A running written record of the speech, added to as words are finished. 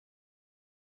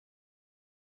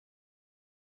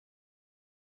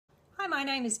Hi, my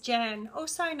name is Jan,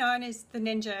 also known as the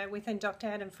Ninja within Dr.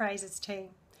 Adam Fraser's team.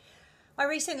 I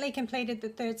recently completed the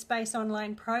Third Space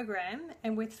online program,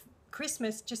 and with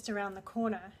Christmas just around the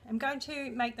corner, I'm going to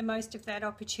make the most of that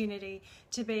opportunity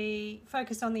to be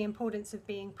focused on the importance of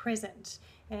being present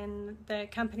in the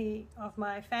company of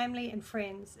my family and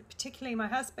friends, particularly my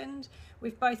husband.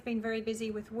 We've both been very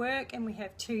busy with work and we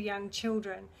have 2 young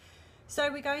children.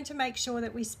 So we're going to make sure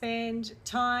that we spend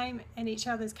time in each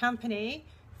other's company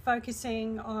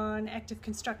focusing on active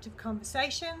constructive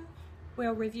conversation.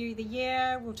 We'll review the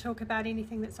year, we'll talk about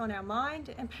anything that's on our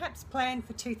mind and perhaps plan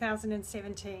for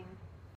 2017.